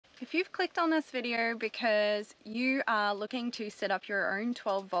If you've clicked on this video because you are looking to set up your own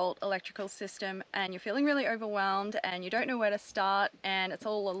 12-volt electrical system and you're feeling really overwhelmed and you don't know where to start and it's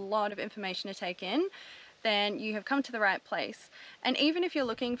all a lot of information to take in, then you have come to the right place. And even if you're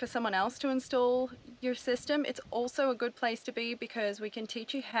looking for someone else to install your system, it's also a good place to be because we can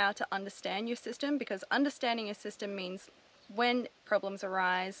teach you how to understand your system, because understanding your system means when problems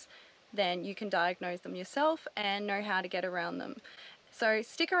arise, then you can diagnose them yourself and know how to get around them. So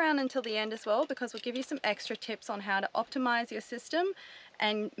stick around until the end as well, because we'll give you some extra tips on how to optimize your system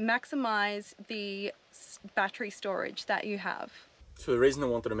and maximize the battery storage that you have. So the reason I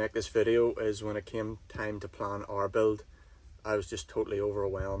wanted to make this video is when it came time to plan our build, I was just totally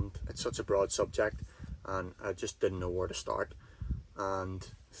overwhelmed. It's such a broad subject and I just didn't know where to start. And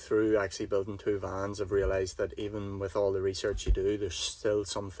through actually building two vans, I've realised that even with all the research you do, there's still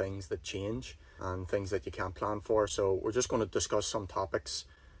some things that change and things that you can't plan for. So we're just going to discuss some topics,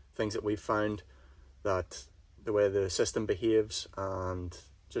 things that we've found, that the way the system behaves, and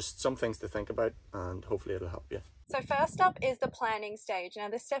just some things to think about, and hopefully it'll help you. So first up is the planning stage. Now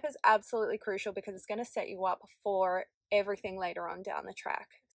this step is absolutely crucial because it's going to set you up for everything later on down the track.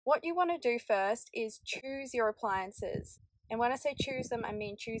 What you want to do first is choose your appliances. And when I say choose them, I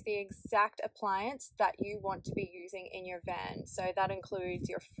mean choose the exact appliance that you want to be using in your van. So that includes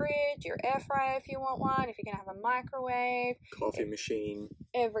your fridge, your air fryer if you want one, if you're going to have a microwave, coffee machine,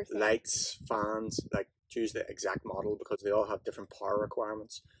 everything. Lights, fans, like choose the exact model because they all have different power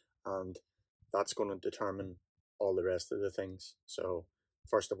requirements, and that's going to determine all the rest of the things. So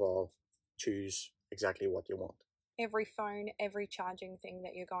first of all, choose exactly what you want. Every phone, every charging thing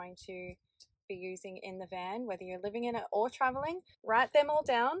that you're going to be using in the van, whether you're living in it or traveling, write them all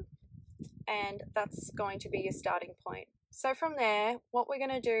down, and that's going to be your starting point. So from there, what we're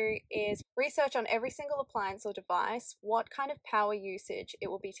going to do is research on every single appliance or device what kind of power usage it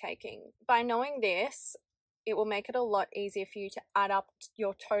will be taking. By knowing this, it will make it a lot easier for you to add up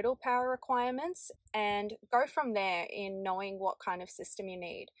your total power requirements and go from there in knowing what kind of system you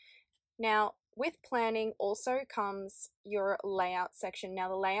need. Now, with planning also comes your layout section. Now,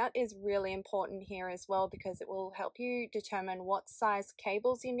 the layout is really important here as well because it will help you determine what size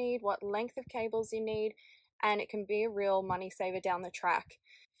cables you need, what length of cables you need, and it can be a real money saver down the track.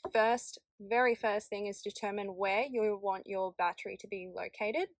 Very first thing is determine where you want your battery to be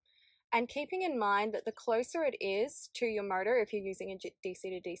located. And keeping in mind that the closer it is to your motor, if you're using a DC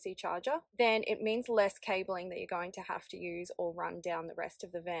to DC charger, then it means less cabling that you're going to have to use or run down the rest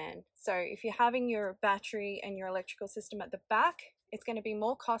of the van. So if you're having your battery and your electrical system at the back, it's going to be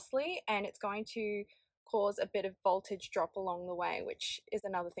more costly and it's going to cause a bit of voltage drop along the way, which is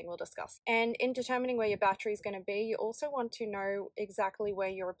another thing we'll discuss. And in determining where your battery is going to be, you also want to know exactly where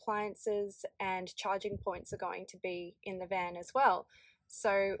your appliances and charging points are going to be in the van as well.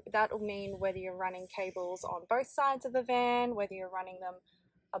 So that will mean whether you're running cables on both sides of the van, whether you're running them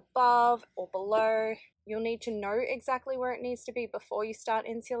above or below. You'll need to know exactly where it needs to be before you start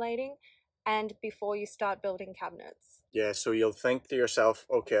insulating and before you start building cabinets. Yeah, so you'll think to yourself,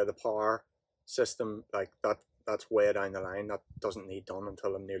 okay, the power system, like that's way down the line, that doesn't need done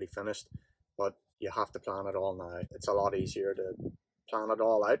until I'm nearly finished. But you have to plan it all now. It's a lot easier to plan it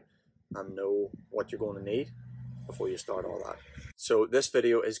all out and know what you're going to need before you start all that. So this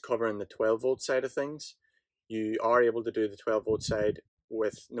video is covering the 12-volt side of things. You are able to do the 12-volt side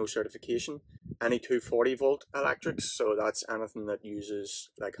with no certification. Any 240-volt electrics, so that's anything that uses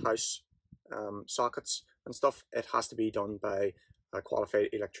like house sockets and stuff, it has to be done by a qualified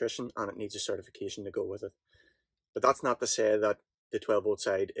electrician and it needs a certification to go with it. But that's not to say that the 12-volt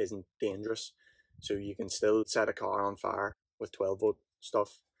side isn't dangerous. So you can still set a car on fire with 12-volt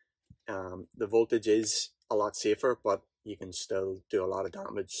stuff. The voltage is a lot safer, but you can still do a lot of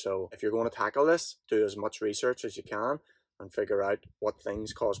damage. So if you're going to tackle this, do as much research as you can and figure out what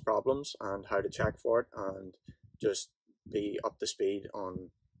things cause problems and how to check for it, and just be up to speed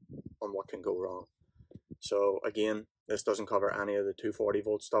on what can go wrong. So again, this doesn't cover any of the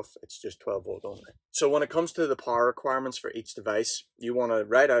 240-volt stuff, it's just 12-volt only. So when it comes to the power requirements for each device, you want to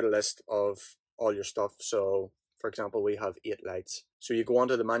write out a list of all your stuff. So for example, we have 8 lights. So you go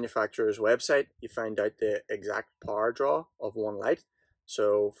onto the manufacturer's website, you find out the exact power draw of one light.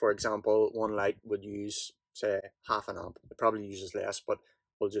 So for example, one light would use, say, half an amp. It probably uses less, but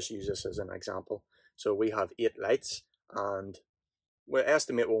we'll just use this as an example. So we have 8 lights and we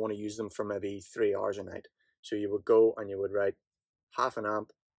estimate we'll want to use them for maybe 3 hours a night. So you would go and you would write half an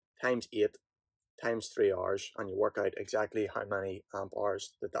amp times 8 times 3 hours, and you work out exactly how many amp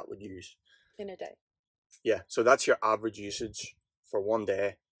hours that would use in a day. Yeah, so that's your average usage for one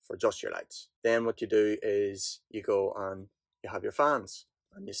day for just your lights. Then what you do is you go and you have your fans.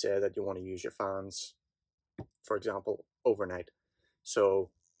 and you say that you want to use your fans, for example, overnight. So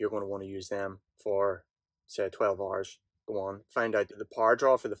you're going to want to use them for, say, 12 hours. Go on, find out the power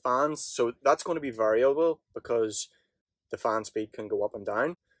draw for the fans. So that's going to be variable because the fan speed can go up and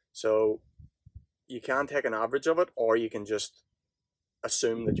down. So you can take an average of it, or you can just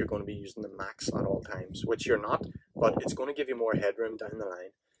assume that you're going to be using the max at all times, which you're not, but it's going to give you more headroom down the line.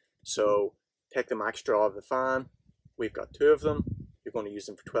 So take the max draw of the fan. We've got 2 of them. You're going to use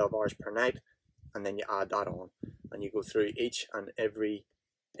them for 12 hours per night, and then you add that on, and you go through each and every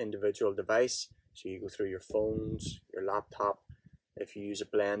individual device. So you go through your phones, your laptop, if you use a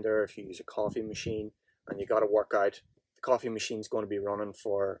blender, if you use a coffee machine, and you got to work out the coffee machine's going to be running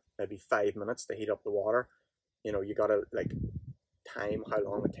for maybe 5 minutes to heat up the water. You know, you got to like time how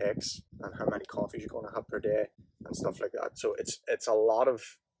long it takes and how many coffees you're going to have per day and stuff like that. So it's a lot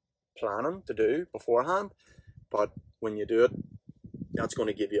of planning to do beforehand, but when you do it, that's going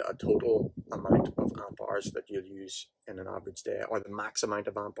to give you a total amount of amp hours that you'll use in an average day, or the max amount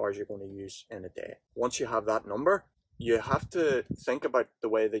of amp hours you're going to use in a day. Once you have that number, you have to think about the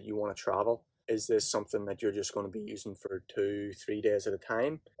way that you want to travel. Is this something that you're just going to be using for 2-3 days at a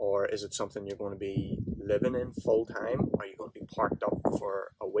time? Or is it something you're going to be living in full time? Are you going to be parked up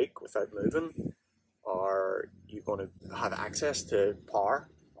for a week without moving? Are you going to have access to power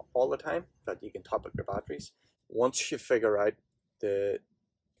all the time that you can top up your batteries? Once you figure out the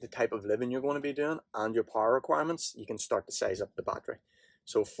type of living you're going to be doing and your power requirements, you can start to size up the battery.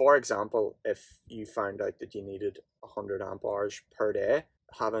 So for example, if you found out that you needed 100 amp hours per day,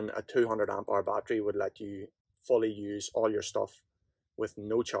 having a 200 amp hour battery would let you fully use all your stuff with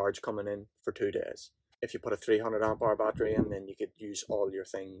no charge coming in for 2 days. If you put a 300 amp hour battery in, then you could use all your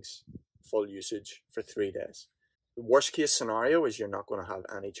things full usage for 3 days. The worst case scenario is you're not going to have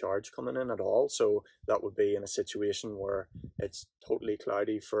any charge coming in at all. So that would be in a situation where it's totally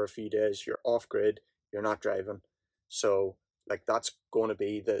cloudy for a few days, you're off grid, you're not driving. So like that's going to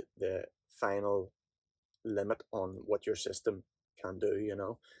be the final limit on what your system can do, you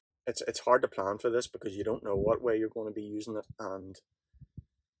know. It's hard to plan for this because you don't know what way you're going to be using it, and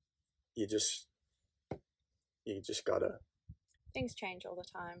you just gotta, Things change all the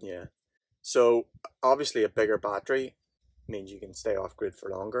time. yeah. So obviously a bigger battery means you can stay off grid for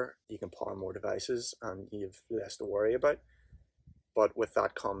longer, you can power more devices, and you've less to worry about. But with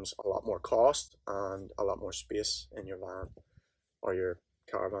that comes a lot more cost and a lot more space in your van or your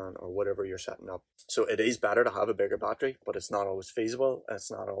caravan or whatever you're setting up. So it is better to have a bigger battery, but it's not always feasible. It's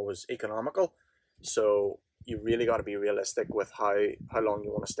not always economical. So you really got to be realistic with how long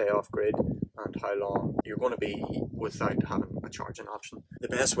you want to stay off grid and how long you're going to be without having a charging option. The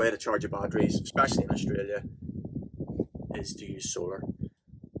best way to charge your batteries, especially in Australia, is to use solar.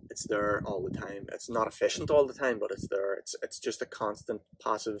 It's there all the time. It's not efficient all the time, but it's there. It's just a constant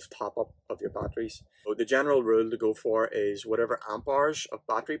passive top up of your batteries. So the general rule to go for is whatever amp hours of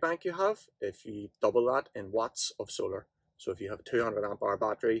battery bank you have, if you double that in watts of solar. So if you have a 200 amp hour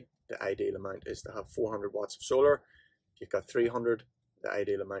battery, the ideal amount is to have 400 watts of solar. If you've got 300, the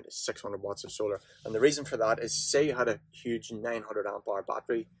ideal amount is 600 watts of solar. And the reason for that is, say you had a huge 900 amp hour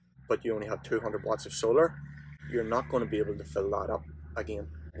battery, but you only have 200 watts of solar, you're not going to be able to fill that up again.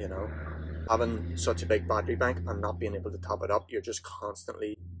 You know, having such a big battery bank and not being able to top it up, you're just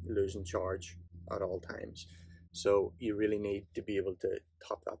constantly losing charge at all times. So you really need to be able to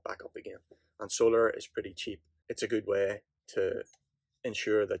top that back up again. And solar is pretty cheap. It's a good way to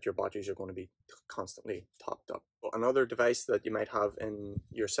ensure that your batteries are going to be constantly topped up. Another device that you might have in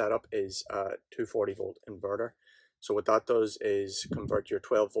your setup is a 240 volt inverter. So what that does is convert your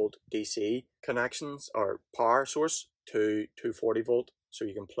 12 volt DC connections or power source to 240 volt, so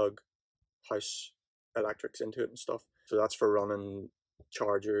you can plug house electrics into it and stuff. So that's for running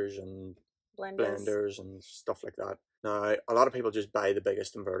chargers and blenders and stuff like that. Now, a lot of people just buy the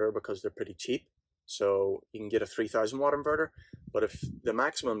biggest inverter because they're pretty cheap. So you can get a 3000 watt inverter, but if the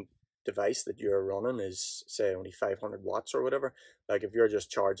maximum device that you're running is, say, only 500 watts or whatever, like if you're just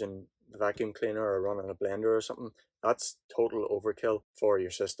charging the vacuum cleaner or running a blender or something, that's total overkill for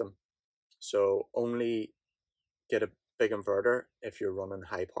your system. So only get a big inverter if you're running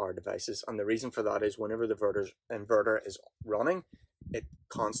high power devices. And the reason for that is whenever the inverter is running, it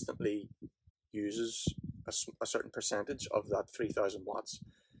constantly uses a certain percentage of that 3000 watts.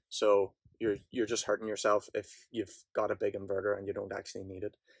 So you're just hurting yourself if you've got a big inverter and you don't actually need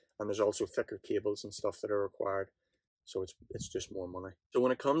it. And there's also thicker cables and stuff that are required. So it's just more money. So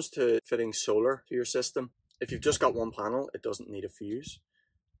when it comes to fitting solar to your system, if you've just got one panel, it doesn't need a fuse.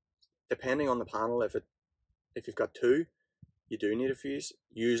 Depending on the panel, if you've got 2, you do need a fuse.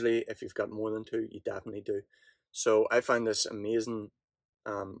 Usually if you've got more than 2, you definitely do. So I find this amazing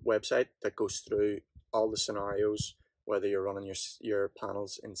website that goes through all the scenarios, whether you're running your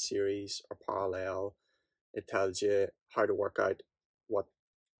panels in series or parallel. It tells you how to work out what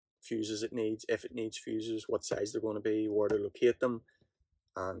fuses it needs, if it needs fuses, what size they're going to be, where to locate them,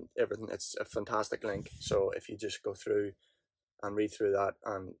 and everything. It's a fantastic link. So if you just go through and read through that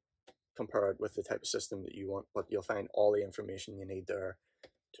and compare it with the type of system that you want, but you'll find all the information you need there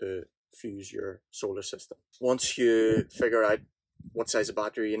to fuse your solar system. Once you figure out what size of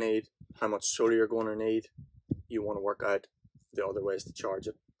battery you need, how much solar you're going to need, you want to work out the other ways to charge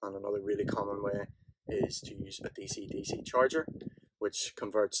it. And another really common way is to use a DC-DC charger, which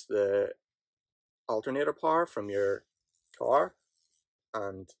converts the alternator power from your car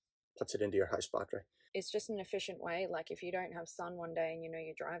and puts it into your house battery. It's just an efficient way, like if you don't have sun one day and you know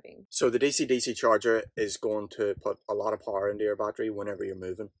you're driving. So the DC-DC charger is going to put a lot of power into your battery whenever you're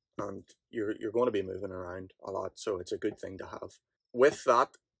moving, and you're going to be moving around a lot, so it's a good thing to have. With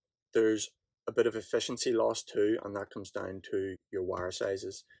that, there's a bit of efficiency loss too, and that comes down to your wire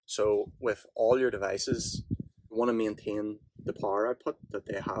sizes. So with all your devices, you want to maintain the power output that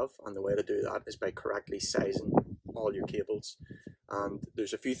they have, and the way to do that is by correctly sizing all your cables. And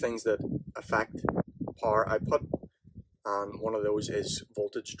there's a few things that affect power output, and one of those is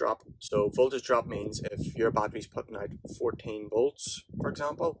voltage drop. So voltage drop means if your battery's putting out 14 volts, for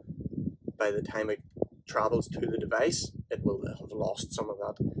example, by the time it travels to the device, it will have lost some of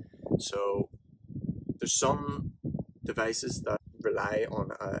that. So there's some devices that rely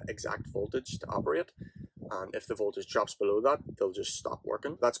on an exact voltage to operate, and if the voltage drops below that, they'll just stop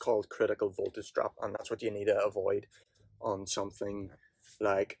working. That's called critical voltage drop, and that's what you need to avoid on something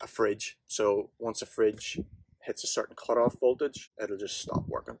like a fridge. So once a fridge hits a certain cutoff voltage, it'll just stop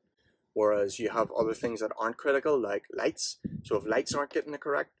working. Whereas you have other things that aren't critical, like lights. So if lights aren't getting the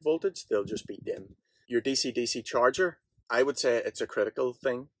correct voltage, they'll just be dim. Your DC-DC charger, I would say it's a critical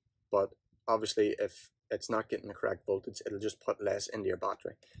thing, but obviously if it's not getting the correct voltage, it'll just put less into your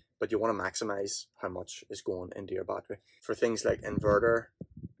battery. But you want to maximize how much is going into your battery. For things like inverter,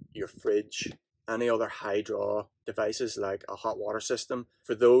 your fridge, any other high draw devices like a hot water system,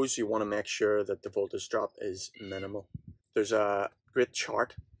 for those you want to make sure that the voltage drop is minimal. There's a great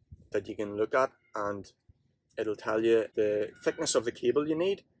chart that you can look at, and it'll tell you the thickness of the cable you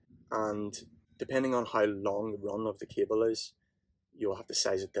need, and depending on how long the run of the cable is, you'll have to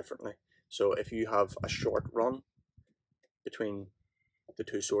size it differently. So if you have a short run between the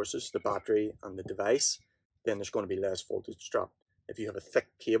two sources, the battery and the device, then there's going to be less voltage drop. If you have a thick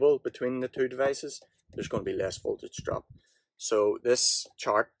cable between the two devices, there's going to be less voltage drop. So this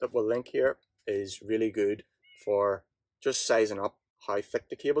chart that we'll link here is really good for just sizing up how thick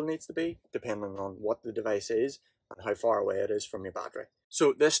the cable needs to be, depending on what the device is and how far away it is from your battery.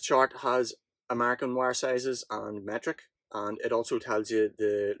 So this chart has American wire sizes and metric, and it also tells you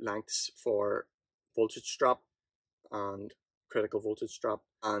the lengths for voltage drop and critical voltage drop,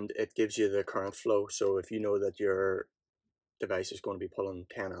 and it gives you the current flow. So if you know that your device is going to be pulling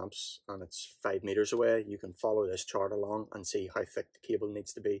 10 amps and it's 5 meters away, you can follow this chart along and see how thick the cable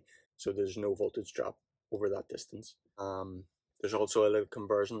needs to be, so there's no voltage drop over that distance. There's also a little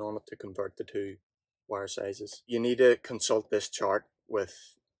conversion on it to convert the two wire sizes. You need to consult this chart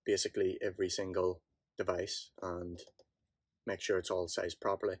with basically every single device and make sure it's all sized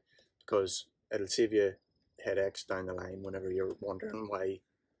properly, because it'll save you headaches down the line whenever you're wondering why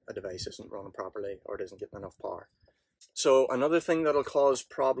a device isn't running properly or it isn't getting enough power. So another thing that'll cause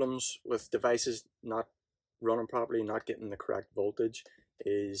problems with devices not running properly, not getting the correct voltage,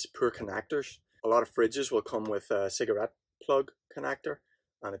 is poor connectors. A lot of fridges will come with a cigarette plug connector,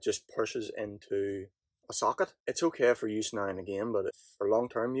 and it just pushes into a socket. It's okay for use now and again, but for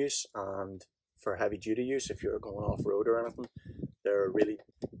long-term use and for heavy-duty use, if you're going off-road or anything, they're a really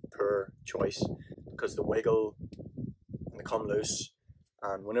poor choice, because they wiggle and they come loose,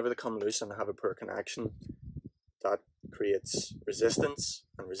 and whenever they come loose and they have a poor connection, that creates resistance,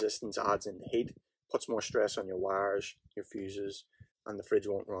 and resistance adds in the heat, puts more stress on your wires, your fuses, and the fridge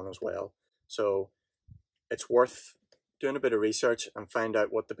won't run as well. So it's worth doing a bit of research and find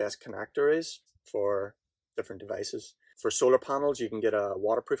out what the best connector is for different devices. For solar panels, you can get a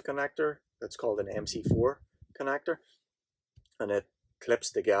waterproof connector that's called an MC4 connector, and it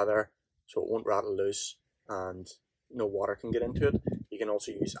clips together so it won't rattle loose and no water can get into it. You can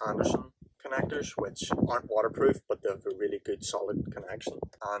also use Anderson connectors, which aren't waterproof, but they have a really good solid connection.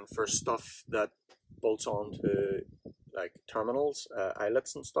 And for stuff that bolts onto like terminals,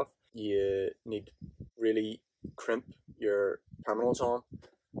 eyelets and stuff, you need to really crimp your terminals on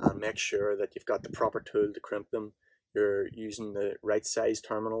and make sure that you've got the proper tool to crimp them. You're using the right size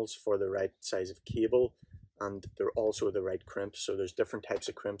terminals for the right size of cable, and they're also the right crimps. So there's different types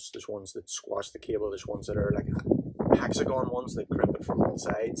of crimps. There's ones that squash the cable, there's ones that are like hexagon ones that crimp it from all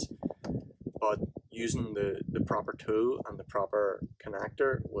sides. But using the proper tool and the proper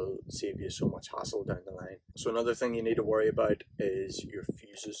connector will save you so much hassle down the line. So another thing you need to worry about is your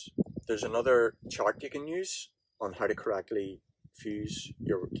fuses. There's another chart you can use on how to correctly fuse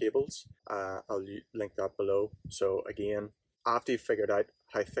your cables. I'll link that below. So again, after you've figured out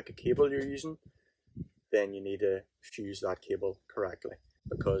how thick a cable you're using, then you need to fuse that cable correctly,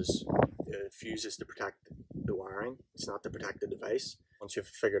 because the fuse is to protect the wiring, it's not to protect the device. Once you've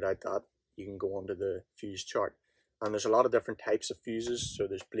figured out that, you can go onto the fuse chart. And there's a lot of different types of fuses. So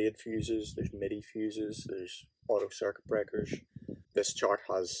there's blade fuses, there's MIDI fuses, there's auto circuit breakers. This chart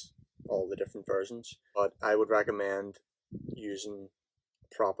has all the different versions, but I would recommend using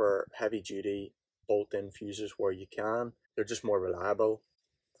proper heavy duty bolt-in fuses where you can. They're just more reliable.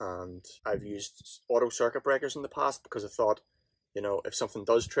 And I've used auto circuit breakers in the past because I thought, you know, if something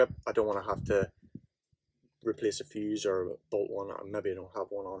does trip, I don't want to have to replace a fuse or bolt one, or maybe I don't have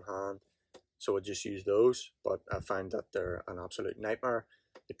one on hand. So I just use those, but I find that they're an absolute nightmare.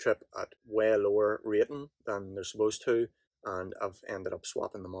 They trip at way lower rating than they're supposed to, and I've ended up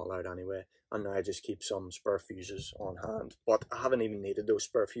swapping them all out anyway. And now I just keep some spare fuses on hand, but I haven't even needed those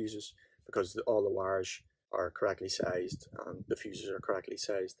spare fuses because all the wires are correctly sized and the fuses are correctly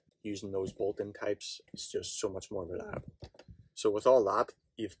sized. Using those bolt-in types is just so much more reliable. So with all that,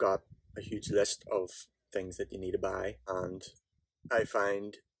 you've got a huge list of things that you need to buy, and I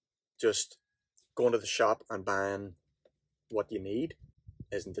find just going to the shop and buying what you need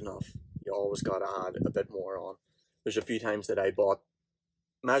isn't enough. You always got to add a bit more on. There's a few times that I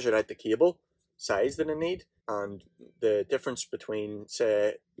measured out the cable size that I need, and the difference between,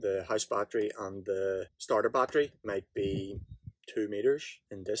 say, the house battery and the starter battery might be 2 meters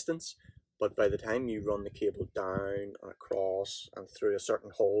in distance, but by the time you run the cable down and across and through a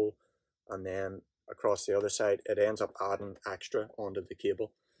certain hole and then across the other side, it ends up adding extra onto the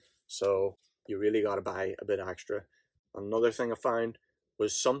cable. So you really got to buy a bit extra. Another thing I found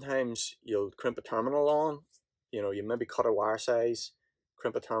was sometimes you'll crimp a terminal on, you know, you maybe cut a wire size,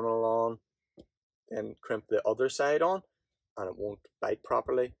 crimp a terminal on, then crimp the other side on, and it won't bite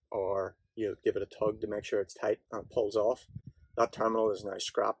properly, or you give it a tug to make sure it's tight and it pulls off. That terminal is now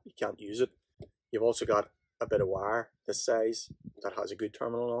scrap, you can't use it. You've also got a bit of wire this size that has a good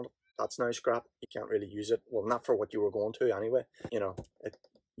terminal on it. That's now scrap, you can't really use it. Well, not for what you were going to anyway. You know,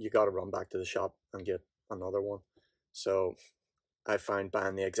 you got to run back to the shop and get another one. So I find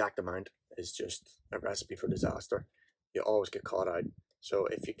buying the exact amount is just a recipe for disaster. You always get caught out. So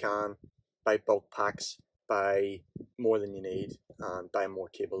if you can, buy bulk packs, buy more than you need, and buy more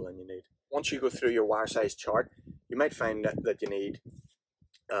cable than you need. Once you go through your wire size chart, you might find that you need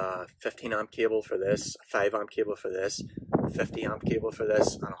a 15 amp cable for this, a 5 amp cable for this, a 50 amp cable for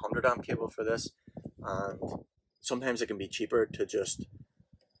this, and a 100 amp cable for this. And sometimes it can be cheaper to just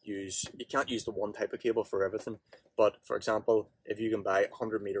use, you can't use the one type of cable for everything, but for example, if you can buy a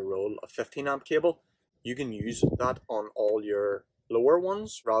 100-meter roll of 15 amp cable, you can use that on all your lower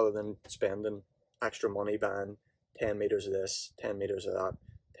ones rather than spending extra money buying 10 meters of this, 10 meters of that,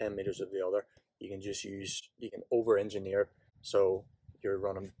 10 meters of the other. You can just use, you can over engineer so you're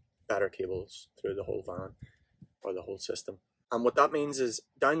running better cables through the whole van or the whole system. And what that means is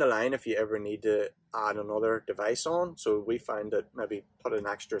down the line, if you ever need to add another device on, so we find that maybe put an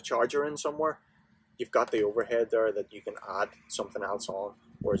extra charger in somewhere, you've got the overhead there that you can add something else on.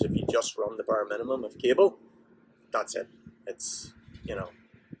 Whereas if you just run the bare minimum of cable, that's it. It's, you know,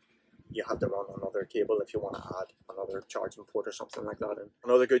 you have to run another cable if you want to add another charging port or something like that in.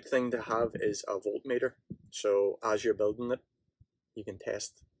 Another good thing to have is a voltmeter. So as you're building it, you can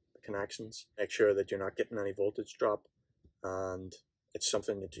test the connections, make sure that you're not getting any voltage drop, and it's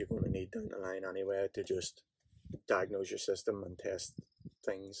something that you're going to need down the line anyway to just diagnose your system and test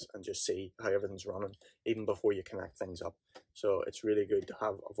things and just see how everything's running even before you connect things up. So it's really good to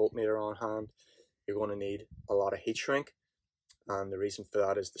have a voltmeter on hand. You're going to need a lot of heat shrink, and the reason for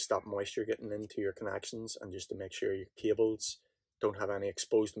that is to stop moisture getting into your connections and just to make sure your cables don't have any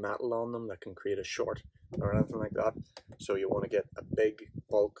exposed metal on them that can create a short or anything like that. So you want to get a big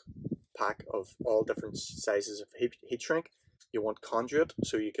bulk pack of all different sizes of heat shrink. You want conduit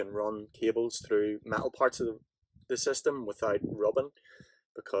so you can run cables through metal parts of the system without rubbing,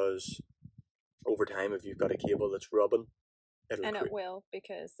 because over time if you've got a cable that's rubbing, it will,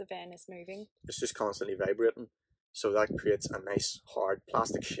 because the van is moving. It's just constantly vibrating. So that creates a nice hard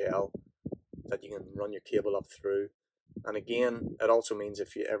plastic shell that you can run your cable up through. And again, it also means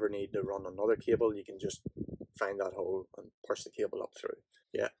if you ever need to run another cable, you can just find that hole and push the cable up through.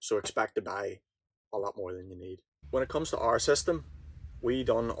 Yeah, so expect to buy a lot more than you need. When it comes to our system, we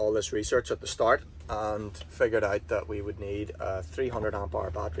done all this research at the start and figured out that we would need a 300 amp hour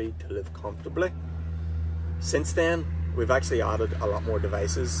battery to live comfortably. Since then, we've actually added a lot more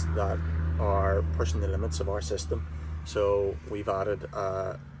devices that are pushing the limits of our system. So we've added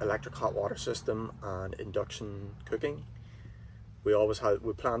a electric hot water system and induction cooking. We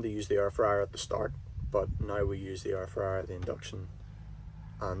planned to use the air fryer at the start, but now we use the air fryer, the induction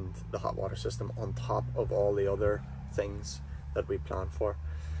and the hot water system on top of all the other things that we planned for.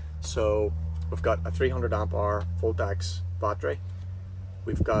 So we've got a 300 amp hour Voltax battery.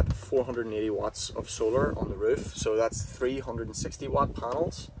 We've got 480 watts of solar on the roof, so that's 360 watt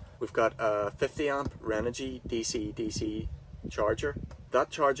panels. We've got a 50 amp Renogy DC-DC charger. That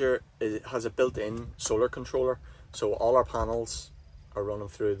charger has a built-in solar controller, so all our panels are running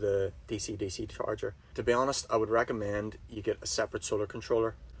through the DC-DC charger. To be honest, I would recommend you get a separate solar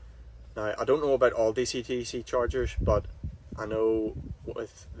controller. Now, I don't know about all DC-DC chargers, but I know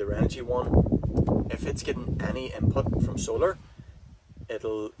with the Renogy one, if it's getting any input from solar,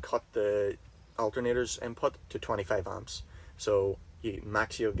 it'll cut the alternator's input to 25 amps. So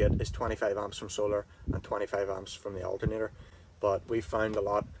max you'll get is 25 amps from solar and 25 amps from the alternator. But we found a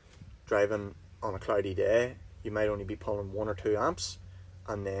lot driving on a cloudy day, you might only be pulling 1 or 2 amps.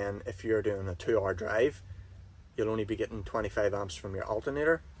 And then if you're doing a 2-hour drive, you'll only be getting 25 amps from your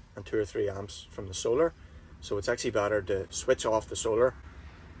alternator and 2 or 3 amps from the solar. So it's actually better to switch off the solar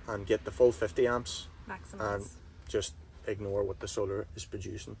and get the full 50 amps. Maximize. And just ignore what the solar is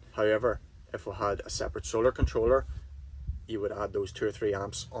producing. However, if we had a separate solar controller, you would add those 2 or 3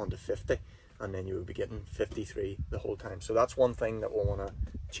 amps onto 50, and then you would be getting 53 the whole time. So that's one thing that we'll want to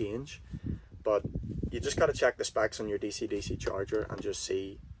change. But you just got to check the specs on your DC-DC charger and just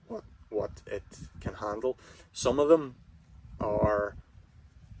see what it can handle. Some of them are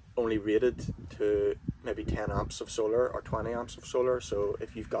only rated to maybe 10 amps of solar or 20 amps of solar. So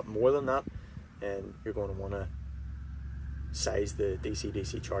if you've got more than that, then you're going to want to size the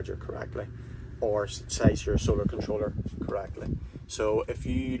DC-DC charger correctly, or size your solar controller correctly. So if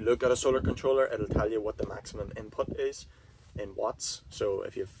you look at a solar controller, it'll tell you what the maximum input is in watts. So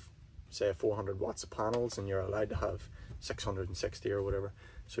if you've say 400 watts of panels and you're allowed to have 660 or whatever,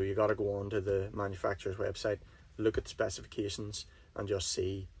 so you got to go on to the manufacturer's website, look at the specifications and just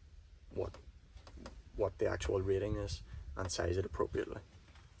see what the actual rating is and size it appropriately.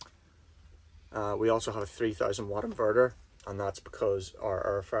 We also have a 3000 watt inverter, and that's because our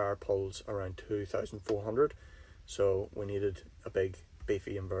air fryer pulls around 2400, so we needed a big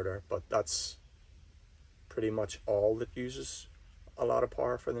beefy inverter. But that's pretty much all that uses a lot of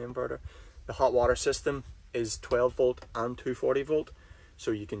power for the inverter. The hot water system is 12 volt and 240 volt,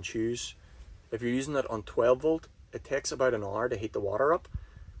 so you can choose. If you're using it on 12 volt, it takes about an hour to heat the water up,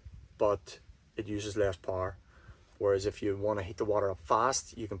 but it uses less power. Whereas if you want to heat the water up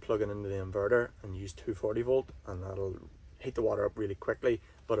fast, you can plug it into the inverter and use 240 volt, and that'll heat the water up really quickly,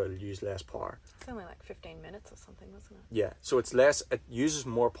 but it'll use less power. It's only like 15 minutes or something, wasn't it? Yeah, so it's less, it uses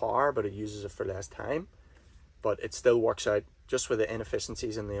more power, but it uses it for less time. But it still works out, just with the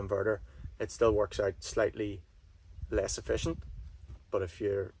inefficiencies in the inverter, it still works out slightly less efficient. But if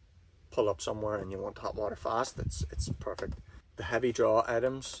you pull up somewhere and you want hot water fast, it's perfect. The heavy draw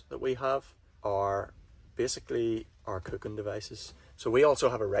items that we have are basically our cooking devices. So we also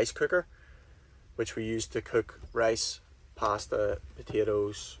have a rice cooker, which we use to cook rice, pasta,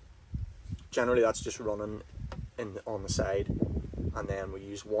 potatoes. Generally that's just running on the side, and then we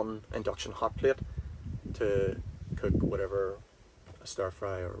use one induction hot plate to cook whatever, a stir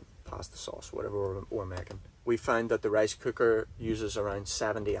fry or pasta sauce, whatever we're making. We found that the rice cooker uses around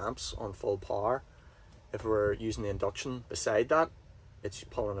 70 amps on full power. If we're using the induction beside that, it's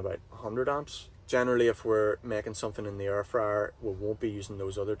pulling about 100 amps. Generally, if we're making something in the air fryer, we won't be using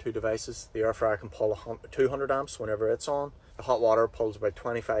those other two devices. The air fryer can pull 200 amps whenever it's on. The hot water pulls about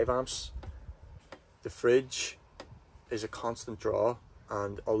 25 amps. The fridge is a constant draw,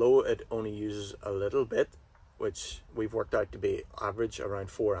 and although it only uses a little bit, which we've worked out to be average around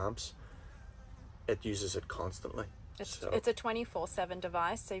 4 amps, it uses it constantly. It's a 24/7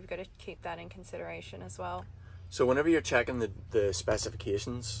 device, so you've got to keep that in consideration as well. So whenever you're checking the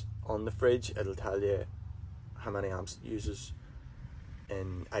specifications on the fridge, it'll tell you how many amps it uses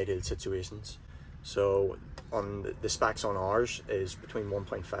in ideal situations. So on the specs on ours is between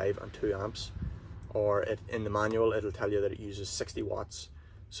 1.5 and 2 amps, or in the manual it'll tell you that it uses 60 watts.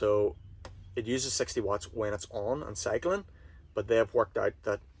 So it uses 60 watts when it's on and cycling, but they've worked out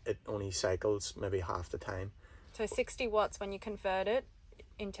that it only cycles maybe half the time. So 60 watts, when you convert it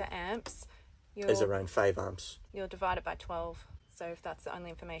into amps, is around 5 amps. You'll divide it by 12. So if that's the only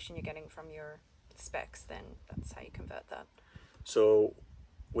information you're getting from your specs, then that's how you convert that. So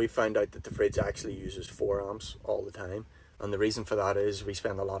we found out that the fridge actually uses 4 amps all the time, and the reason for that is we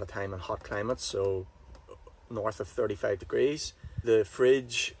spend a lot of time in hot climates, so north of 35 degrees. The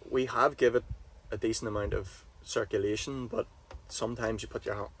fridge, we have give it a decent amount of circulation, but sometimes you put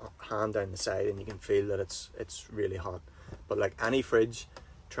your hand down the side and you can feel that it's really hot. But like any fridge,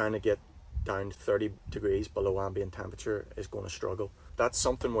 trying to get down to 30 degrees below ambient temperature is going to struggle. That's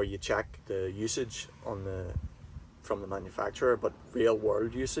something where you check the usage on from the manufacturer, but real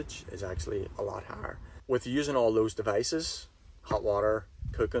world usage is actually a lot higher. With using all those devices, hot water,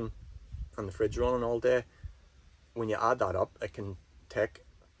 cooking, and the fridge running all day, when you add that up, it can take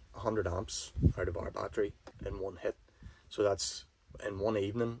 100 amps out of our battery in one hit. So that's in one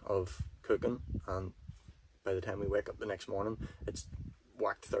evening of cooking, and by the time we wake up the next morning, it's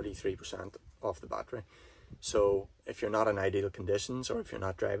whacked 33% off the battery. So if you're not in ideal conditions, or if you're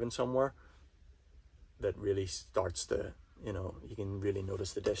not driving somewhere, that really starts to, you can really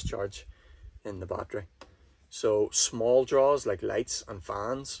notice the discharge in the battery. So small draws like lights and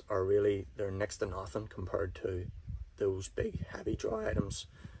fans are really, they're next to nothing compared to those big heavy draw items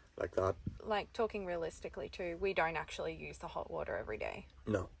like that. Like, talking realistically too, we don't actually use the hot water every day.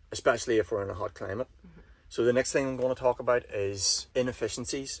 No, especially if we're in a hot climate. So the next thing I'm going to talk about is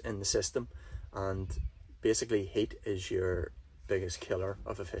inefficiencies in the system, and basically heat is your biggest killer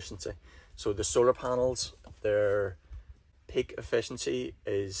of efficiency. So the solar panels, their peak efficiency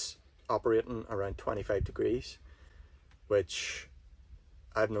is operating around 25 degrees, which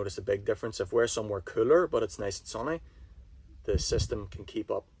I've noticed a big difference. If we're somewhere cooler but it's nice and sunny, the system can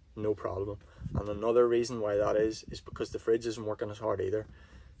keep up no problem. And another reason why that is because the fridge isn't working as hard either,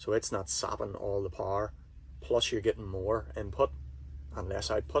 so it's not sapping all the power, plus you're getting more input and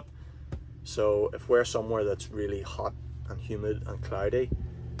less output. So if we're somewhere that's really hot and humid and cloudy,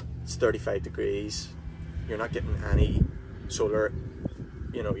 it's 35 degrees, you're not getting any solar,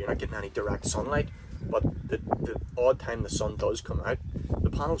 you're not getting any direct sunlight, but the odd time the sun does come out,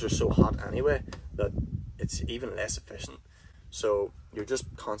 the panels are so hot anyway that it's even less efficient. So you're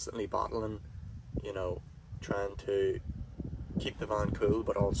just constantly battling, trying to keep the van cool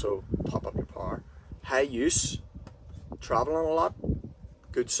but also top up your power. High use, traveling a lot,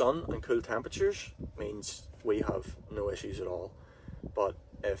 good sun and cool temperatures means we have no issues at all. But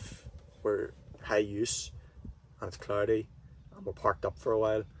if we're high use and it's cloudy and we're parked up for a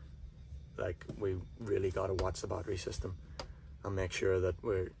while, like, we really got to watch the battery system and make sure that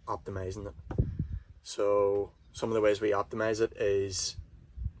we're optimizing it. So some of the ways we optimize it is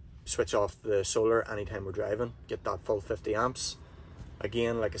switch off the solar anytime we're driving, get that full 50 amps.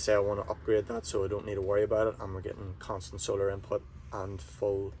 Again, like I say, I want to upgrade that so I don't need to worry about it, and we're getting constant solar input and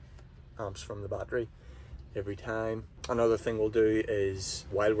full amps from the battery every time. Another thing we'll do is,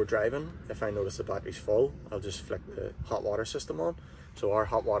 while we're driving, if I notice the battery's full, I'll just flick the hot water system on. So our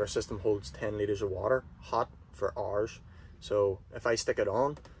hot water system holds 10 litres of water hot for hours. So if I stick it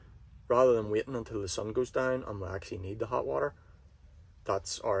on, rather than waiting until the sun goes down and we actually need the hot water,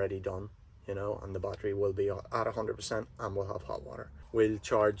 that's already done, and the battery will be at 100% and we'll have hot water. We'll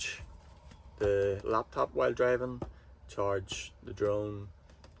charge the laptop while driving, charge the drone,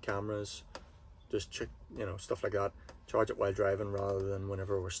 cameras, just stuff like that. Charge it while driving rather than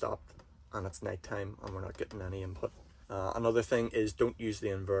whenever we're stopped and it's night time and we're not getting any input. Another thing is, don't use the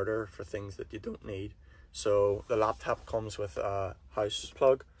inverter for things that you don't need. So the laptop comes with a house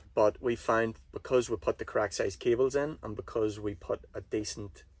plug, but we found, because we put the correct size cables in and because we put a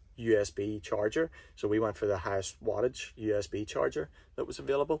decent USB charger, so we went for the highest wattage USB charger that was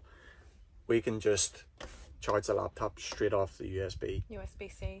available, we can just charge the laptop straight off the USB-C.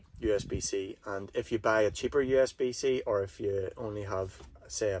 And if you buy a cheaper USB-C, or if you only have,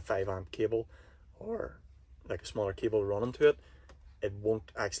 say, a 5 amp cable or like a smaller cable running to it, it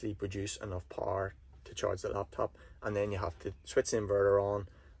won't actually produce enough power to charge the laptop, and then you have to switch the inverter on,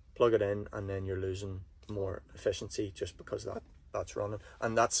 plug it in, and then you're losing more efficiency just because that's running.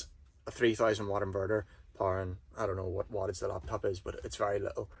 And that's a 3000 watt inverter powering, I don't know what wattage the laptop is, but it's very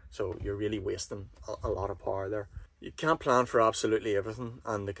little, so you're really wasting a lot of power there. You can't plan for absolutely everything,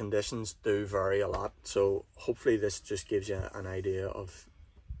 and the conditions do vary a lot, so hopefully this just gives you an idea of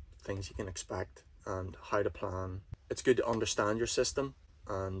things you can expect and how to plan. It's good to understand your system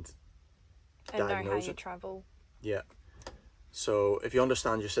and know how you travel. Yeah. So if you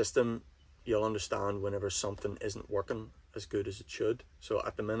understand your system, you'll understand whenever something isn't working as good as it should. So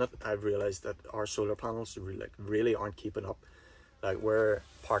at the minute, I've realized that our solar panels really aren't keeping up. Like, we're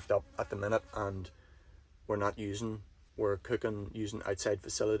parked up at the minute and we're cooking using outside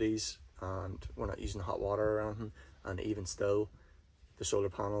facilities, and we're not using hot water or anything, and even still the solar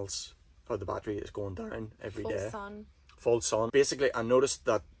panels how the battery is going down every day. Full sun. Basically, I noticed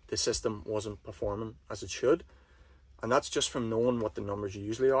that the system wasn't performing as it should, and that's just from knowing what the numbers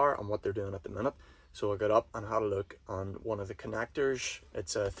usually are and what they're doing at the minute. So I got up and had a look on one of the connectors.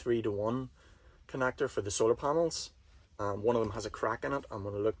 It's a 3-to-1 connector for the solar panels. One of them has a crack in it, and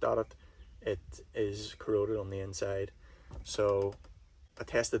when I looked at it, it is corroded on the inside. So I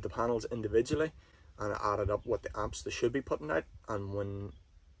tested the panels individually and I added up what the amps they should be putting out, and when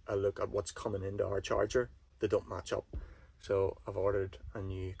I look at what's coming into our charger, they don't match up. So I've ordered a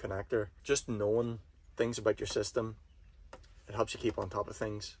new connector. Just knowing things about your system, it helps you keep on top of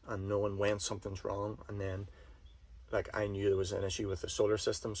things, and knowing when something's wrong. And then, like, I knew there was an issue with the solar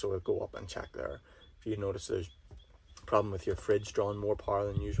system, so I'd go up and check there. If you notice there's a problem with your fridge drawing more power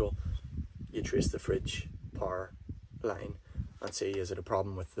than usual, you trace the fridge power line and see, is it a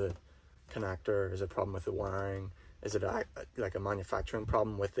problem with the connector, is it a problem with the wiring, is it like a manufacturing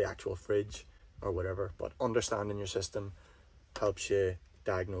problem with the actual fridge or whatever. But understanding your system helps you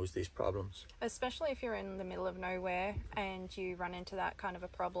diagnose these problems. Especially if you're in the middle of nowhere and you run into that kind of a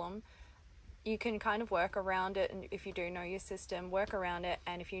problem, you can kind of work around it. And if you do know your system, work around it.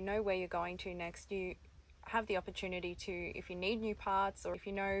 And if you know where you're going to next, you have the opportunity to, if you need new parts, or if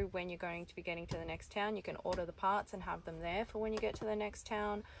you know when you're going to be getting to the next town, you can order the parts and have them there for when you get to the next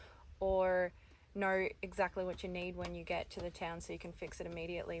town, or know exactly what you need when you get to the town so you can fix it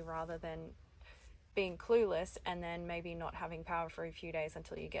immediately, rather than being clueless and then maybe not having power for a few days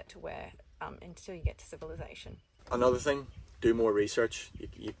until you get to until you get to civilization. Another thing, do more research.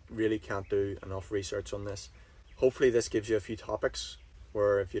 You really can't do enough research on this. Hopefully this gives you a few topics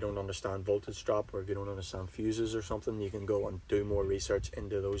where if you don't understand voltage drop, or if you don't understand fuses or something, you can go and do more research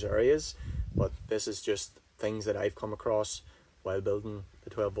into those areas. But this is just things that I've come across while building the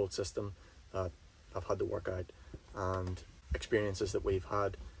 12-volt system that I've had to work out, and experiences that we've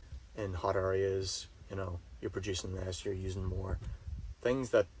had in hot areas. You know, you're producing less, you're using more,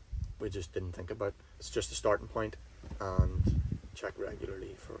 things that we just didn't think about. It's just a starting point, and check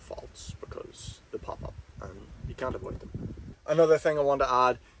regularly for faults because they pop up and you can't avoid them. Another thing I want to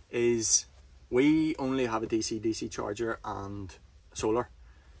add is we only have a DC-DC charger and solar.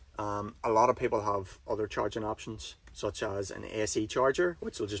 A lot of people have other charging options, such as an AC charger,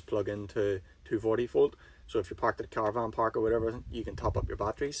 which will just plug into 240 volt. So if you're parked at a caravan park or whatever, you can top up your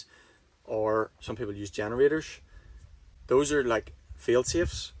batteries. Or some people use generators. Those are like fail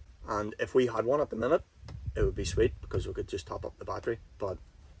safes, and if we had one at the minute, it would be sweet because we could just top up the battery, but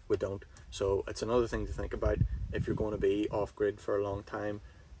we don't. So it's another thing to think about if you're going to be off grid for a long time.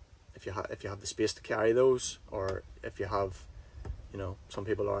 If you have the space to carry those, or if you have, you know, some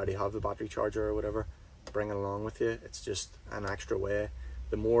people already have the battery charger or whatever, bring it along with you. It's just an extra way.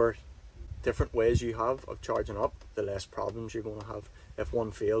 The more different ways you have of charging up, the less problems you're going to have. If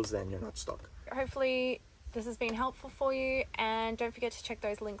one fails, then you're not stuck. Hopefully this has been helpful for you, and don't forget to check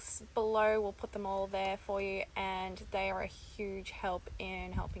those links below. We'll put them all there for you, and they are a huge help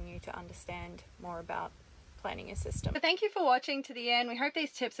in helping you to understand more about planning your system. So thank you for watching to the end. We hope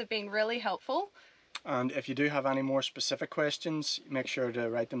these tips have been really helpful. And if you do have any more specific questions, make sure to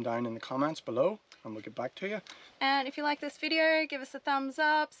write them down in the comments below and we'll get back to you. And if you like this video, give us a thumbs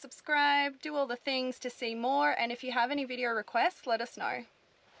up, subscribe, do all the things to see more. And if you have any video requests, let us know.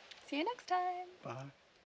 See you next time. Bye.